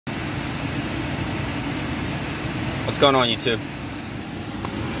going on, YouTube?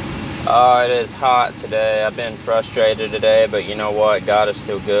 Oh, it is hot today. I've been frustrated today, but you know what? God is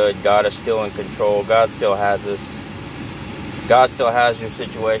still good. God is still in control. God still has us. God still has your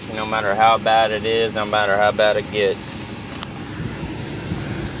situation, no matter how bad it is, no matter how bad it gets.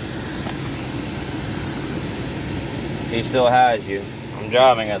 He still has you. I'm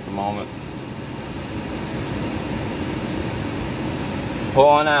driving at the moment.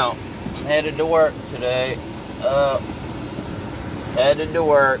 Pulling out. I'm headed to work today. Headed to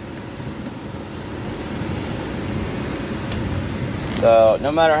work. So,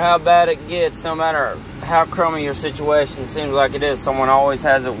 no matter how bad it gets, no matter how crummy your situation seems like it is, someone always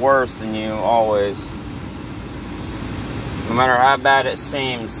has it worse than you, always. No matter how bad it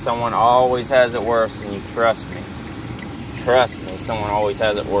seems, someone always has it worse than you, trust me. Trust me, someone always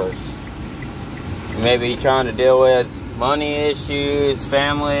has it worse. You may be trying to deal with money issues,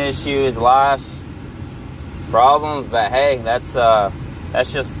 family issues, life problems, but hey, that's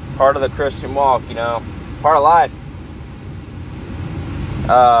just part of the Christian walk, you know, part of life.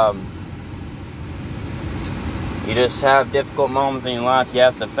 You just have difficult moments in your life you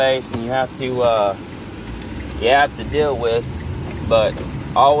have to face and you have to deal with, but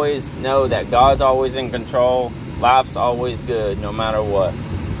always know that God's always in control. Life's always good, no matter what,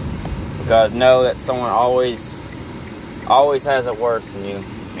 because know that someone always has it worse than you.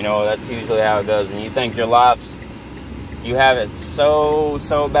 You know, that's usually how it goes. When you think you have it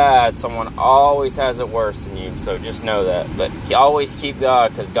so bad, someone always has it worse than you. So just know that. But always keep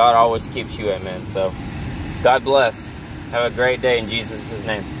God, because God always keeps you, amen. So God bless. Have a great day in Jesus'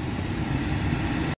 name.